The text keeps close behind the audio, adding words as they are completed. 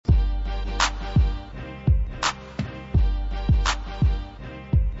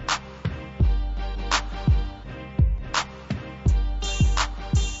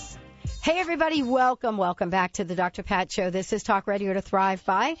everybody. Welcome back to the Dr. Pat Show. This is Talk Radio to Thrive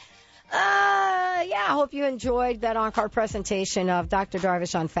By. I hope you enjoyed that encore presentation of Dr.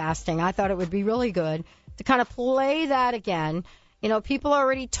 Darvish on fasting. I thought it would be really good to kind of play that again. You know, people are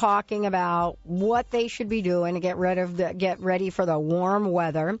already talking about what they should be doing to get ready for the warm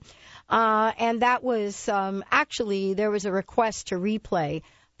weather. And that was actually, there was a request to replay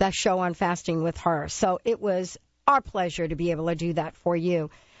the show on fasting with her. So it was our pleasure to be able to do that for you.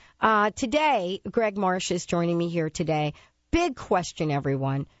 Today, Greg Marsh is joining me here today. Big question,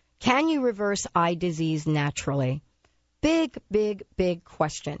 everyone. Can you reverse eye disease naturally? Big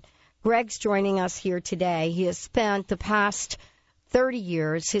question. Greg's joining us here today. He has spent the past 30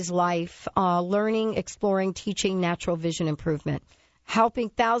 years, his life, learning, exploring, teaching natural vision improvement, helping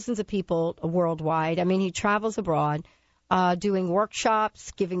thousands of people worldwide. I mean, he travels abroad, doing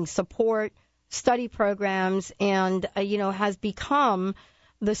workshops, giving support, study programs, and, has become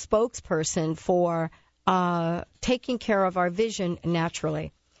the spokesperson for taking care of our vision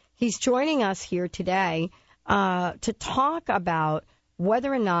naturally. He's joining us here today to talk about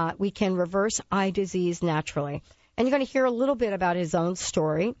whether or not we can reverse eye disease naturally. And you're going to hear a little bit about his own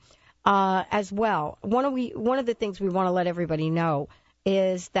story as well. One of the things we want to let everybody know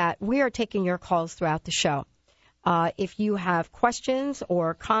is that we are taking your calls throughout the show. If you have questions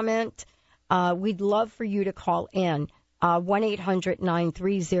or comment, we'd love for you to call in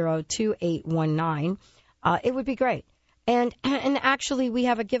 1-800-930-2819. It would be great. And actually, we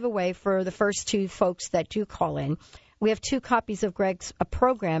have a giveaway for the first two folks that do call in. We have 2 copies of Greg's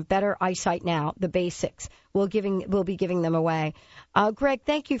program, Better Eyesight Now, the basics. We'll be giving them away. Greg,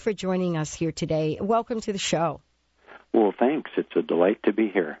 thank you for joining us here today. Welcome to the show. Well, thanks. It's a delight to be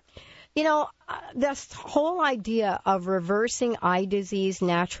here. You know, this whole idea of reversing eye disease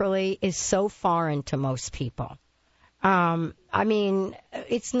naturally is so foreign to most people. I mean,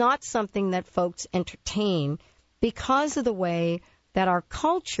 it's not something that folks entertain because of the way that our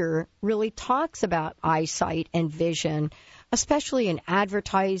culture really talks about eyesight and vision, especially in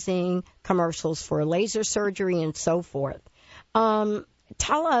advertising, commercials for laser surgery, and so forth.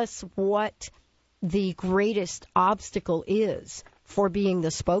 Tell us what the greatest obstacle is for being the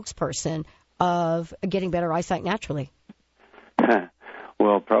spokesperson of getting better eyesight naturally.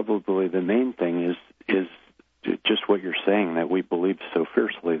 Well, probably the main thing is just what you're saying, that we believe so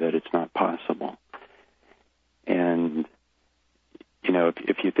fiercely that it's not possible. And,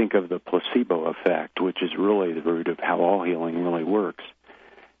 if you think of the placebo effect, which is really the root of how all healing really works,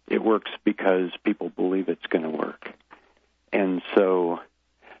 it works because people believe it's going to work. And so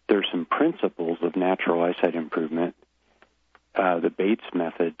there's some principles of natural eyesight improvement. The Bates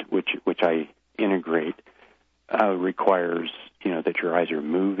method, which I integrate, requires, that your eyes are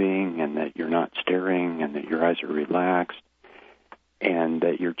moving and that you're not staring and that your eyes are relaxed and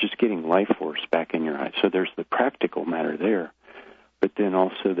that you're just getting life force back in your eyes. So there's the practical matter there. But then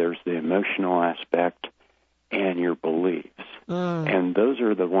also there's the emotional aspect and your beliefs. And those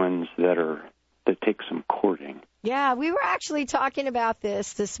are the ones that take some courting. Yeah, we were actually talking about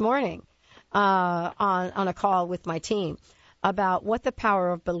this morning on a call with my team about what the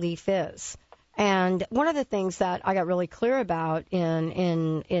power of belief is. And one of the things that I got really clear about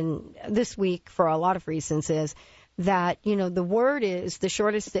in this week for a lot of reasons is that, the word is the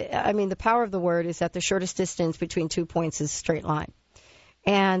shortest. The power of the word is that the shortest distance between 2 points is a straight line.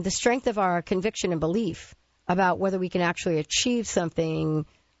 And the strength of our conviction and belief about whether we can actually achieve something,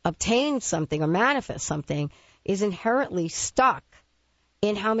 obtain something, or manifest something is inherently stuck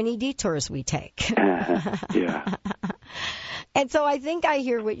in how many detours we take. Yeah. And so I think I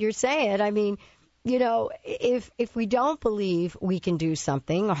hear what you're saying. I mean, if we don't believe we can do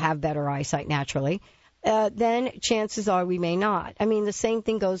something or have better eyesight naturally, then chances are we may not. I mean, the same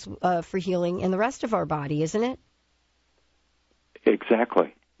thing goes for healing in the rest of our body, isn't it?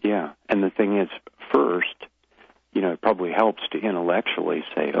 Exactly, yeah. And the thing is, first, it probably helps to intellectually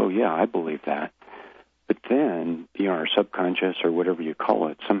say, oh, yeah, I believe that. But then, our subconscious or whatever you call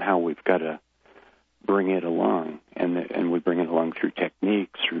it, somehow we've got to bring it along. And we bring it along through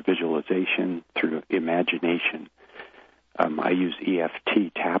techniques, through visualization, through imagination. I use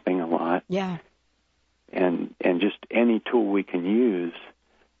EFT tapping a lot. Yeah. And just any tool we can use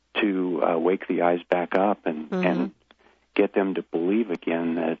to wake the eyes back up and get them to believe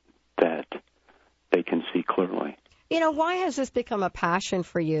again that they can see clearly. Why has this become a passion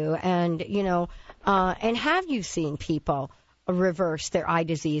for you? And, and have you seen people reverse their eye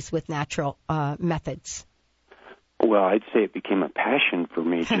disease with natural methods? Well, I'd say it became a passion for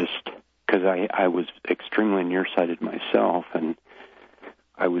me just because I was extremely nearsighted myself, and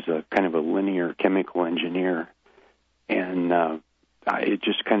I was a kind of a linear chemical engineer. And it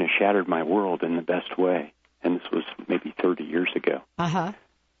just kind of shattered my world in the best way. And this was maybe 30 years ago. Uh-huh.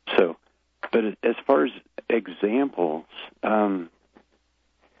 So, but as far as examples,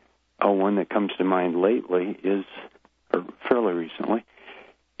 one that comes to mind lately is, or fairly recently,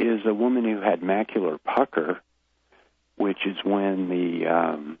 is a woman who had macular pucker, which is when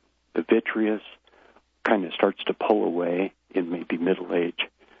the vitreous kind of starts to pull away in maybe middle age,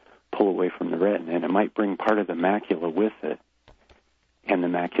 pull away from the retina, and it might bring part of the macula with it, and the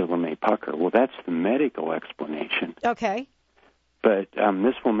macula may pucker. Well, that's the medical explanation. Okay. But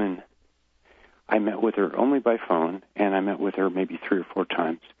this woman, I met with her only by phone, and I met with her maybe 3 or 4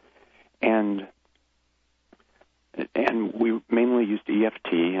 times, and we mainly used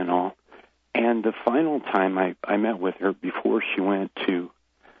EFT and all. And the final time I met with her before she went to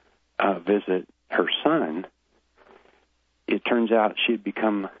visit her son, it turns out she had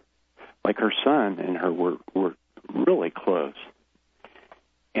become, like, her son and her were really close.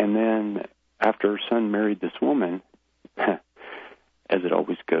 And then after her son married this woman, as it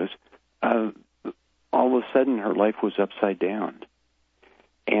always goes, all of a sudden her life was upside down.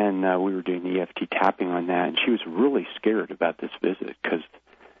 And we were doing EFT tapping on that, and she was really scared about this visit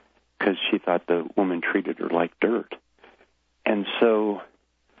because she thought the woman treated her like dirt. And so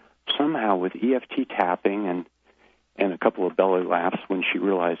somehow with EFT tapping and a couple of belly laughs when she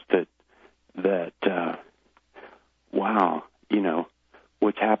realized that wow,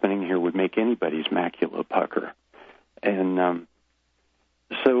 what's happening here would make anybody's macula pucker. And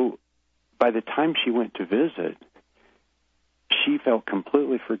so by the time she went to visit, she felt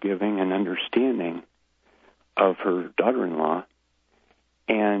completely forgiving and understanding of her daughter-in-law,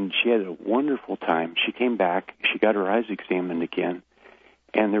 and she had a wonderful time. She came back, she got her eyes examined again,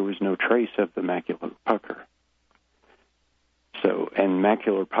 and there was no trace of the macular pucker. So, and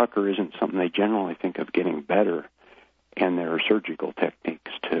macular pucker isn't something they generally think of getting better, and there are surgical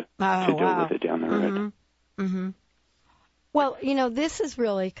techniques to deal with it down the road. Mm-hmm. Mm-hmm. Well, this is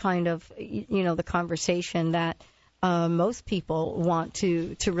really kind of, the conversation that most people want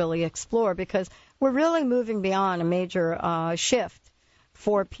to really explore, because we're really moving beyond a major shift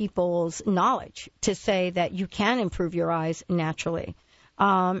for people's knowledge to say that you can improve your eyes naturally.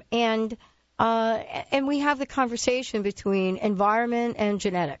 And we have the conversation between environment and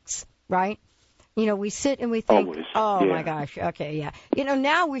genetics, right? We sit and we think, my gosh, okay, yeah.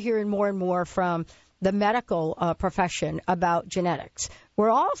 Now we're hearing more and more from the medical profession about genetics. We're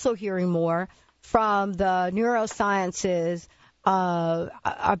also hearing more from the neurosciences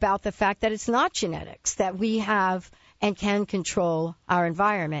about the fact that it's not genetics, that we have and can control our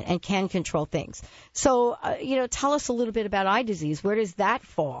environment and can control things. So, tell us a little bit about eye disease. Where does that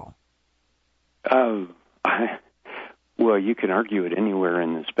fall? Well, you can argue it anywhere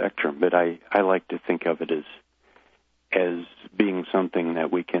in the spectrum, but I like to think of it as being something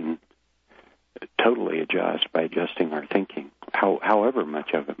that we can totally adjust by adjusting our thinking, however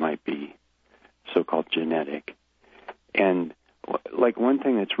much of it might be so-called genetic. And like one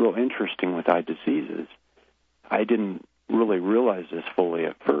thing that's real interesting with eye diseases, I didn't really realize this fully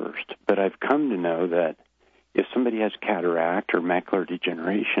at first, but I've come to know that if somebody has cataract or macular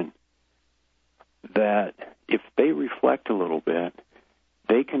degeneration, that if they reflect a little bit,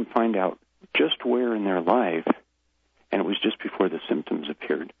 they can find out just where in their life, and it was just before the symptoms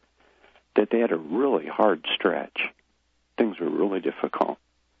appeared, that they had a really hard stretch. Things were really difficult.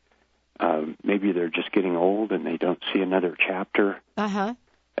 Maybe they're just getting old and they don't see another chapter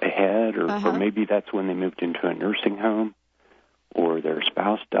ahead, or maybe that's when they moved into a nursing home or their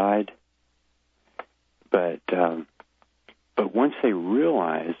spouse died. But once they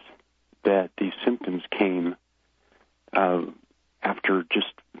realize that these symptoms came after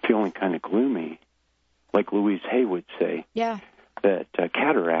just feeling kind of gloomy, like Louise Hay would say, that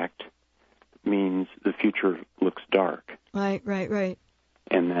cataract means the future looks dark. Right.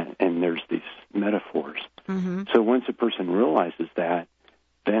 And there's these metaphors. Mm-hmm. So once a person realizes that,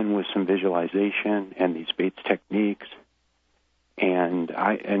 then with some visualization and these Bates techniques, and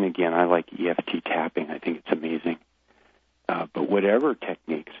again, I like EFT tapping. I think it's amazing. But whatever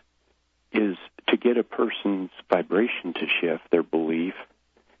techniques is to get a person's vibration to shift, their belief,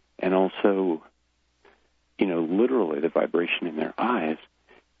 and also, literally the vibration in their eyes,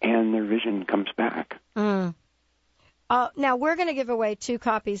 and their vision comes back. Mm. Now, we're going to give away 2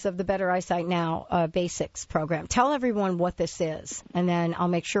 copies of the Better Eyesight Now Basics program. Tell everyone what this is, and then I'll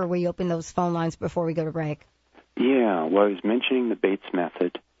make sure we open those phone lines before we go to break. Yeah, well, I was mentioning the Bates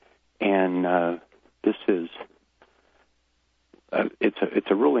method, and this is it's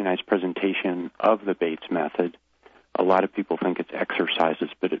a really nice presentation of the Bates method. A lot of people think it's exercises,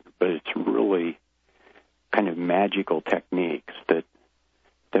 but it's really kind of magical techniques that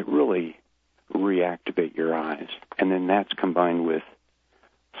that really reactivate your eyes. And then that's combined with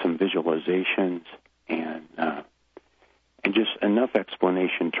some visualizations and just enough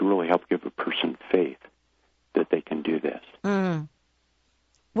explanation to really help give a person faith that they can do this.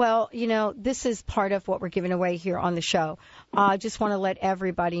 Well, this is part of what we're giving away here on the show. I just want to let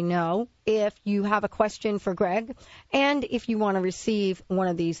everybody know, if you have a question for Greg and if you want to receive one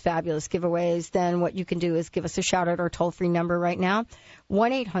of these fabulous giveaways, then what you can do is give us a shout at our toll-free number right now,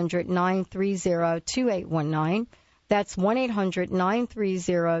 1-800-930-2819. That's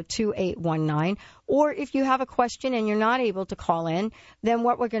 1-800-930-2819. Or if you have a question and you're not able to call in, then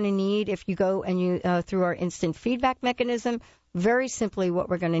what we're going to need, if you go and you through our instant feedback mechanism, very simply what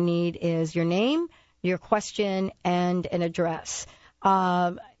we're going to need is your name, your question, and an address.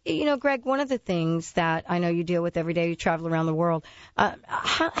 Greg, one of the things that I know you deal with every day, you travel around the world,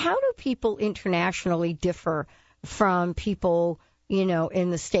 how do people internationally differ from people in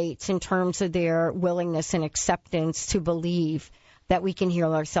the States in terms of their willingness and acceptance to believe that we can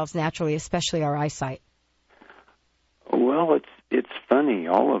heal ourselves naturally, especially our eyesight? Well, it's funny.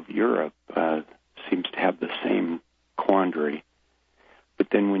 All of Europe seems to have the same quandary. But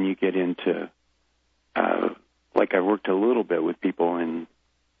then when you get into, like I worked a little bit with people in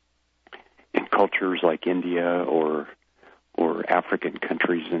cultures like India or African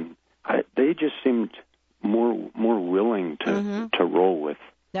countries, and they just seemed more willing to roll with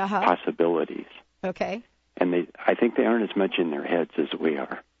possibilities. Okay. And I think they aren't as much in their heads as we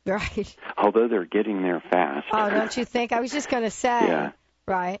are. Right. Although they're getting there fast. Oh, don't you think? I was just going to say. Yeah.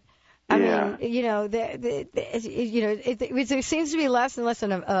 Right. I mean, there seems to be less and less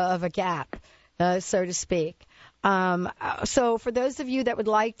of a gap, so to speak. So for those of you that would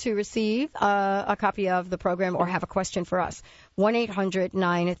like to receive a copy of the program or have a question for us,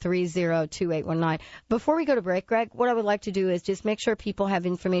 1-800-930-2819. Before we go to break, Greg, what I would like to do is just make sure people have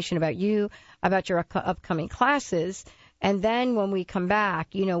information about you, about your upcoming classes, and then when we come back,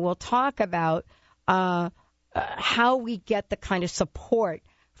 we'll talk about how we get the kind of support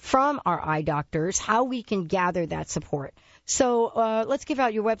from our eye doctors, how we can gather that support. So let's give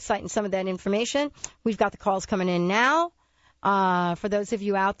out your website and some of that information. We've got the calls coming in now. For those of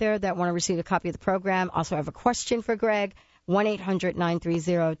you out there that want to receive a copy of the program, also have a question for Greg,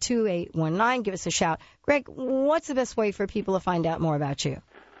 1-800-930-2819. Give us a shout. Greg, what's the best way for people to find out more about you?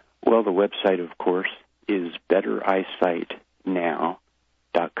 Well, the website, of course, is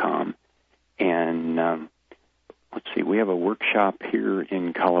bettereyesightnow.com. And let's see, we have a workshop here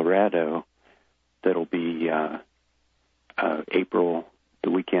in Colorado that'll be the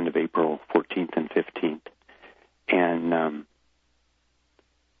weekend of April 14th and 15th. And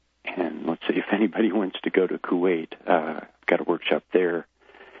let's see, if anybody wants to go to Kuwait, I've got a workshop there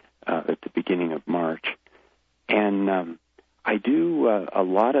at the beginning of March. And I do a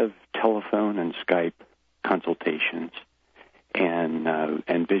lot of telephone and Skype consultations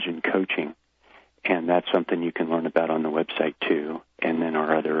and vision coaching. And that's something you can learn about on the website, too, and then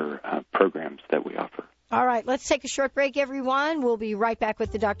our other programs that we offer. All right, let's take a short break, everyone. We'll be right back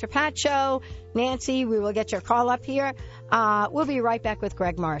with the Dr. Pat Show. Nancy, we will get your call up here. We'll be right back with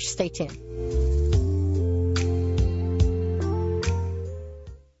Greg Marsh. Stay tuned.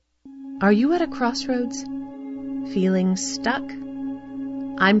 Are you at a crossroads? Feeling stuck?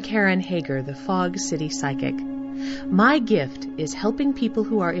 I'm Karen Hager, the Fog City Psychic. My gift is helping people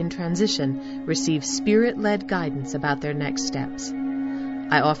who are in transition receive spirit-led guidance about their next steps.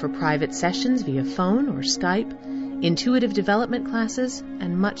 I offer private sessions via phone or Skype, intuitive development classes,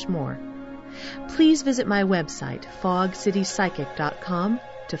 and much more. Please visit my website, fogcitypsychic.com,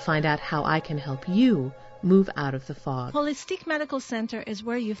 to find out how I can help you move out of the fog. Holistic Medical Center is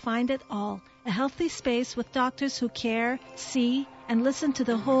where you find it all. A healthy space with doctors who care, see, and listen to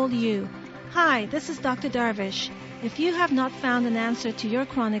the whole you. Hi, this is Dr. Darvish. If you have not found an answer to your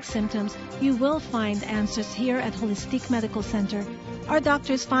chronic symptoms, you will find answers here at Holistic Medical Center. Our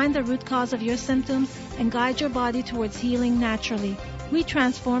doctors find the root cause of your symptoms and guide your body towards healing naturally. We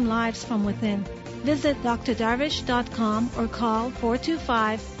transform lives from within. Visit drdarvish.com or call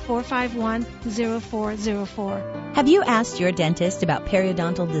 425-451-0404. Have you asked your dentist about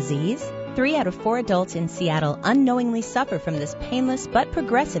periodontal disease? 3 out of 4 adults in Seattle unknowingly suffer from this painless but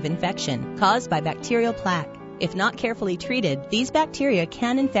progressive infection caused by bacterial plaque. If not carefully treated, these bacteria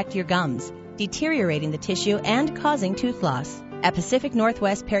can infect your gums, deteriorating the tissue and causing tooth loss. At Pacific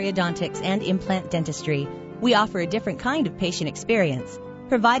Northwest Periodontics and Implant Dentistry, we offer a different kind of patient experience,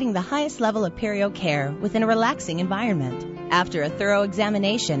 providing the highest level of perio care within a relaxing environment. After a thorough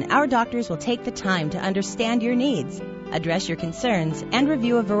examination, our doctors will take the time to understand your needs, address your concerns, and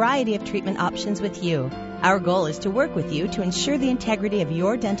review a variety of treatment options with you. Our goal is to work with you to ensure the integrity of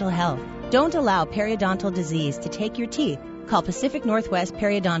your dental health. Don't allow periodontal disease to take your teeth. Call Pacific Northwest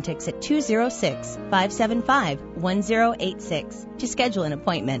Periodontics at 206-575-1086 to schedule an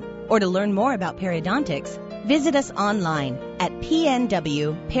appointment. Or to learn more about periodontics, visit us online at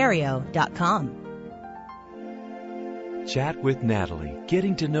pnwperio.com. Chat with Natalie,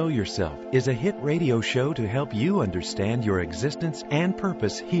 Getting to Know Yourself, is a hit radio show to help you understand your existence and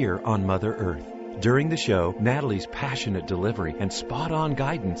purpose here on Mother Earth. During the show, Natalie's passionate delivery and spot-on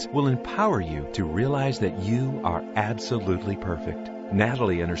guidance will empower you to realize that you are absolutely perfect.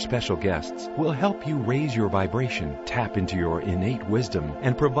 Natalie and her special guests will help you raise your vibration, tap into your innate wisdom,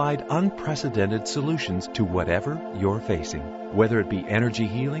 and provide unprecedented solutions to whatever you're facing. Whether it be energy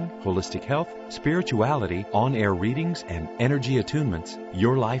healing, holistic health, spirituality, on-air readings, and energy attunements,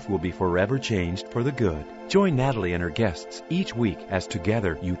 your life will be forever changed for the good. Join Natalie and her guests each week as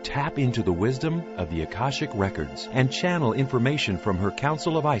together you tap into the wisdom of the Akashic Records and channel information from her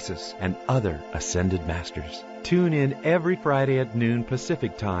Council of Isis and other ascended masters. Tune in every Friday at noon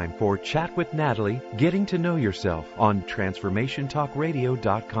Pacific Time for Chat with Natalie, Getting to Know Yourself on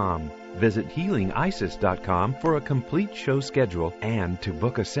TransformationTalkRadio.com. Visit HealingIsis.com for a complete show schedule and to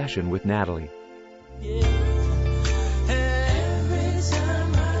book a session with Natalie.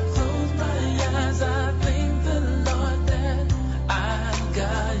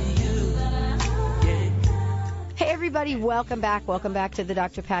 Everybody, welcome back to the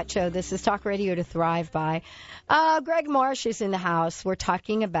Dr. Pat Show. This is Talk Radio to Thrive By. Greg Marsh is in the house. We're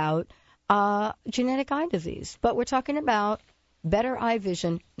talking about genetic eye disease, but we're talking about better eye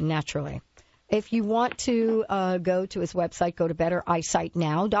vision naturally. If you want to go to his website, go to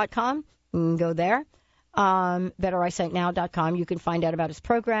bettereyesightnow.com. Go there, bettereyesightnow.com. You can find out about his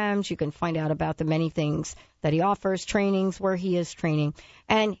programs. You can find out about the many things that he offers, trainings, where he is training.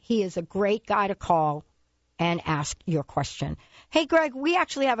 And he is a great guy to call and ask your question. Hey, Greg, we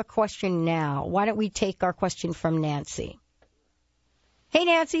actually have a question now. Why don't we take our question from Nancy? Hey,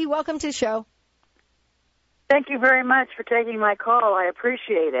 Nancy, welcome to the show. Thank you very much for taking my call. I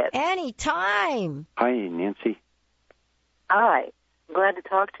appreciate it. Anytime. Hi, Nancy. Hi. I'm glad to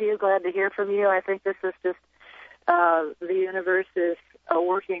talk to you. Glad to hear from you. I think this is just the universe is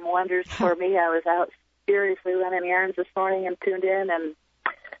working wonders for me. I was out seriously running errands this morning and tuned in, and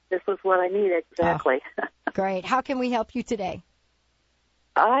this was what I needed exactly. Oh, great. How can we help you today?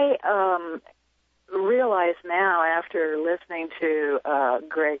 I realize now, after listening to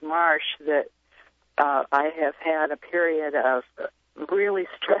Greg Marsh, that I have had a period of really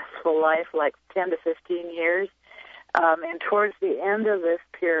stressful life, like 10 to 15 years. And towards the end of this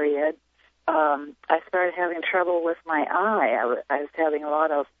period, I started having trouble with my eye. I was having a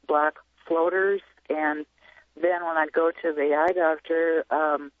lot of black floaters, and then when I'd go to the eye doctor,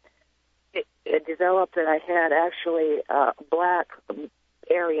 it developed that I had actually a black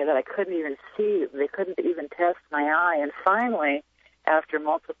area that I couldn't even see. They couldn't even test my eye. And finally, after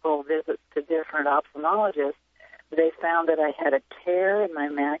multiple visits to different ophthalmologists, they found that I had a tear in my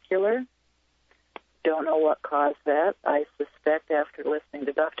macular. Don't know what caused that. I suspect after listening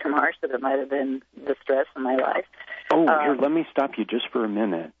to Dr. Marsh that it might have been the stress in my life. Oh, here, let me stop you just for a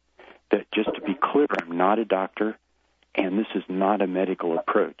minute. That just to be clear, I'm not a doctor, and this is not a medical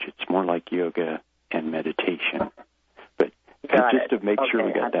approach. It's more like yoga and meditation. But just to make sure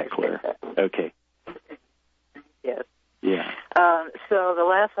we got that clear. Okay. Yes. Yeah. So the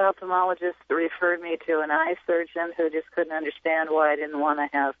last ophthalmologist referred me to an eye surgeon who just couldn't understand why I didn't want to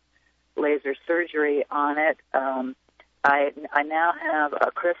have laser surgery on it. I now have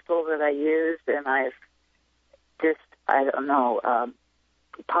a crystal that I used, and I've just, I don't know,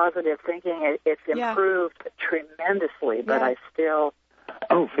 positive thinking. It's improved tremendously, but I still...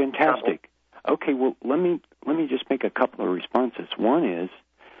 Oh, fantastic. Okay, well, let me just make a couple of responses. One is,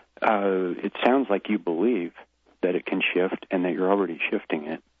 it sounds like you believe that it can shift and that you're already shifting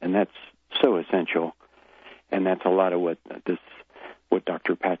it, and that's so essential, and that's a lot of what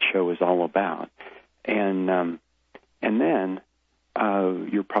Dr. Pat's show is all about. And then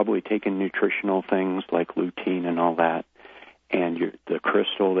you're probably taking nutritional things like lutein and all that, and the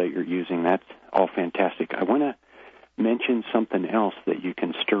crystal that you're using, that's all fantastic. I want to mention something else that you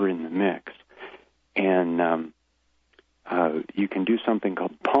can stir in the mix. And you can do something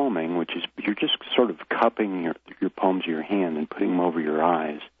called palming, which is you're just sort of cupping your palms of your hand and putting them over your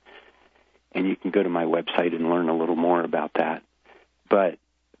eyes. And you can go to my website and learn a little more about that. But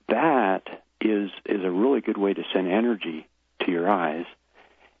that is a really good way to send energy to your eyes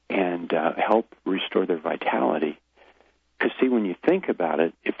and help restore their vitality. Because, see, when you think about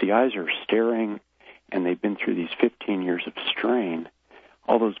it, if the eyes are staring and they've been through these 15 years of strain,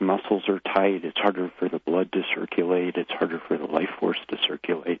 all those muscles are tight. It's harder for the blood to circulate. It's harder for the life force to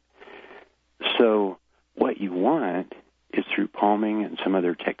circulate. So what you want is, through palming and some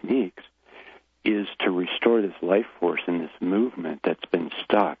other techniques, is to restore this life force and this movement that's been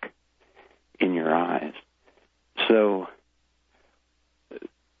stuck in your eyes. So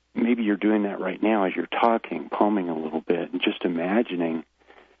maybe you're doing that right now as you're talking, palming a little bit, and just imagining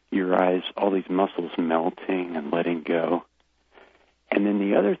your eyes, all these muscles melting and letting go. And then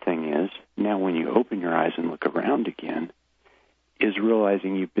the other thing is, now when you open your eyes and look around again, is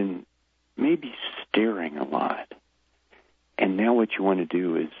realizing you've been maybe staring a lot. And now what you want to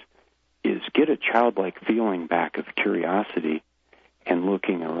do is get a childlike feeling back of curiosity and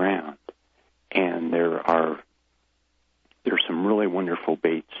looking around. And there's some really wonderful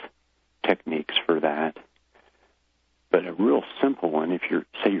Bates techniques for that. But a real simple one, if you're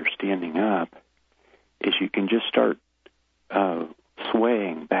standing up, is you can just start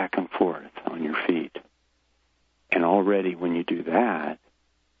swaying back and forth on your feet. And already when you do that,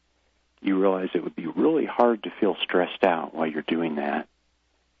 you realize it would be really hard to feel stressed out while you're doing that.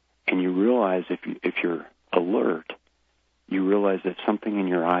 And you realize if you're alert, you realize that something in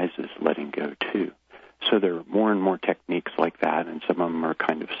your eyes is letting go too. So there are more and more techniques like that, and some of them are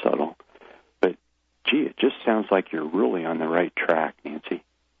kind of subtle. But, gee, it just sounds like you're really on the right track, Nancy.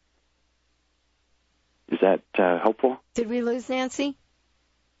 Is that helpful? Did we lose Nancy?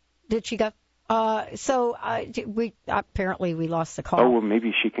 Did she go? We lost the call. Oh, well,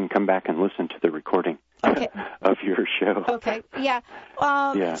 maybe she can come back and listen to the recording of your show. Okay, yeah.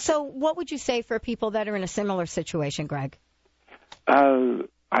 So what would you say for people that are in a similar situation, Greg? I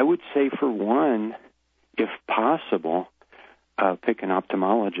would say, for one, if possible, pick an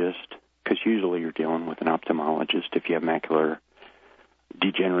ophthalmologist, because usually you're dealing with an ophthalmologist if you have macular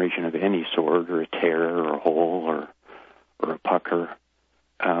degeneration of any sort, or a tear or a hole or a pucker.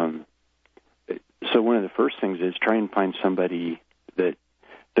 So one of the first things is try and find somebody that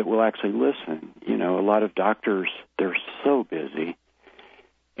will actually listen. You know, a lot of doctors, they're so busy,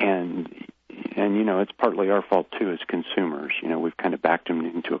 and you know, it's partly our fault too as consumers. You know, we've kind of backed them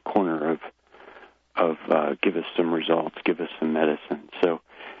into a corner of give us some results, give us some medicine. So,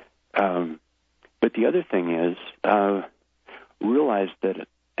 but the other thing is realize that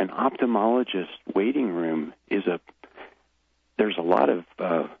an ophthalmologist waiting room there's a lot of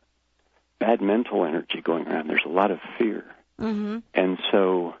bad mental energy going around. There's a lot of fear. Mm-hmm. And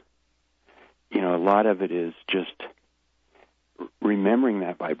so, you know, a lot of it is just remembering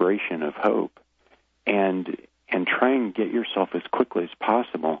that vibration of hope and try and get yourself as quickly as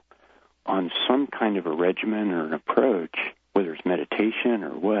possible on some kind of a regimen or an approach, whether it's meditation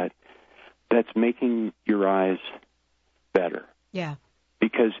or what, that's making your eyes better. Yeah.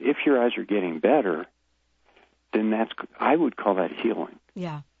 Because if your eyes are getting better, then I would call that healing.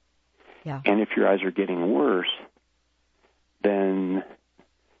 Yeah. Yeah. And if your eyes are getting worse, then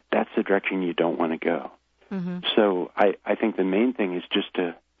that's the direction you don't want to go. Mm-hmm. So I think the main thing is just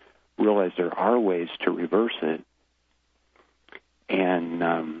to realize there are ways to reverse it, and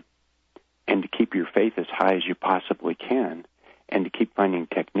to keep your faith as high as you possibly can, and to keep finding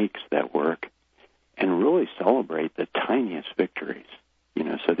techniques that work, and really celebrate the tiniest victories, you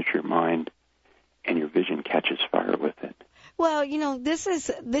know, so that your mind and your vision catches fire with it. Well, you know, this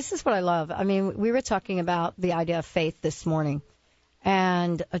is what I love. I mean, we were talking about the idea of faith this morning,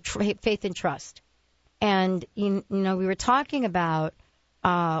 and faith and trust. And, you know, we were talking about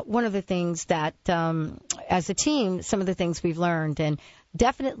one of the things that, as a team, some of the things we've learned, and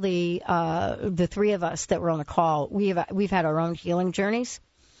definitely the three of us that were on the call, we've had our own healing journeys.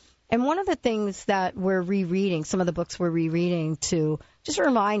 And one of the things that we're rereading, some of the books we're rereading to just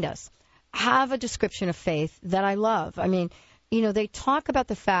remind us, have a description of faith that I love. I mean, you know, they talk about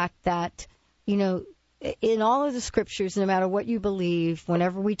the fact that, you know, in all of the scriptures, no matter what you believe,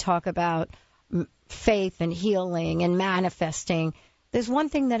 whenever we talk about faith and healing and manifesting, there's one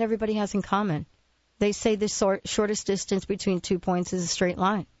thing that everybody has in common. They say the shortest distance between 2 points is a straight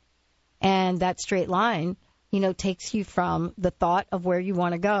line. And that straight line, you know, takes you from the thought of where you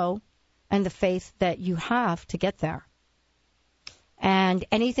want to go and the faith that you have to get there. And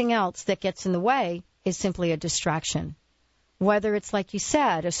anything else that gets in the way is simply a distraction. Whether it's, like you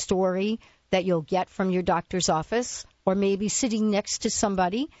said, a story that you'll get from your doctor's office, or maybe sitting next to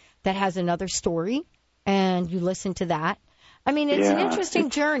somebody that has another story, and you listen to that. I mean, it's an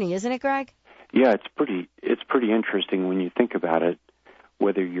interesting journey, isn't it, Greg? Yeah, it's pretty interesting when you think about it,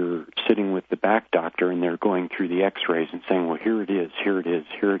 whether you're sitting with the back doctor and they're going through the x-rays and saying, well, here it is, here it is,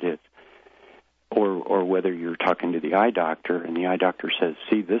 here it is. Or whether you're talking to the eye doctor and the eye doctor says,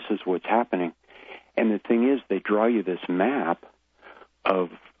 see, this is what's happening. And the thing is, they draw you this map of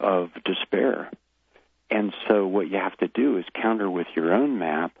despair. And so what you have to do is counter with your own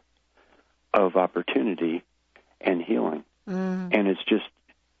map of opportunity and healing. And it's just,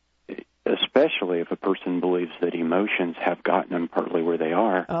 especially if a person believes that emotions have gotten them partly where they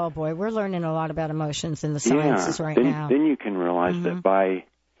are. Oh, boy, we're learning a lot about emotions in the sciences now. Then you can realize that by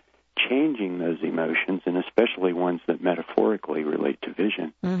changing those emotions, and especially ones that metaphorically relate to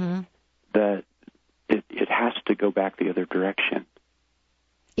vision, that it has to go back the other direction.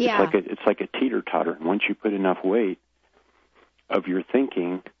 Yeah. It's like a teeter-totter. And once you put enough weight of your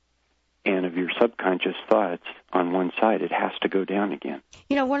thinking and of your subconscious thoughts on one side, it has to go down again.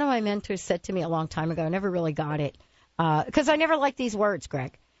 You know, one of my mentors said to me a long time ago, I never really got it, because I never liked these words,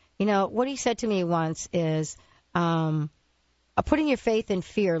 Greg. You know, what he said to me once is, putting your faith in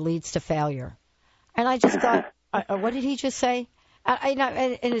fear leads to failure. And I just thought, what did he just say?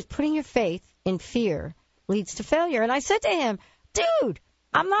 And it's putting your faith in fear leads to failure. And I said to him, dude,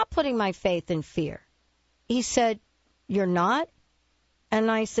 I'm not putting my faith in fear. He said, you're not? And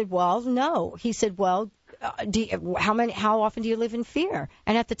I said, well, no. He said, well, how often do you live in fear?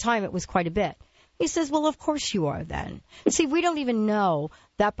 And at the time, it was quite a bit. He says, well, of course you are then. See, we don't even know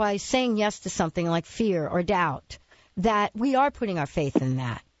that by saying yes to something like fear or doubt, that we are putting our faith in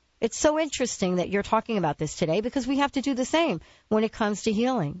that. It's so interesting that you're talking about this today, because we have to do the same when it comes to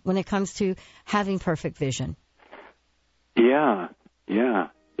healing, when it comes to having perfect vision. Yeah.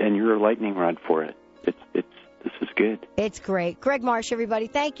 And you're a lightning rod for it. This is good. It's great. Greg Marsh, everybody.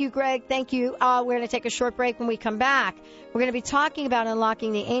 Thank you, Greg. Thank you. We're going to take a short break. When we come back, we're going to be talking about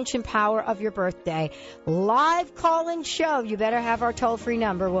unlocking the ancient power of your birthday. Live call-in show. You better have our toll-free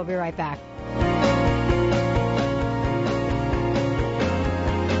number. We'll be right back.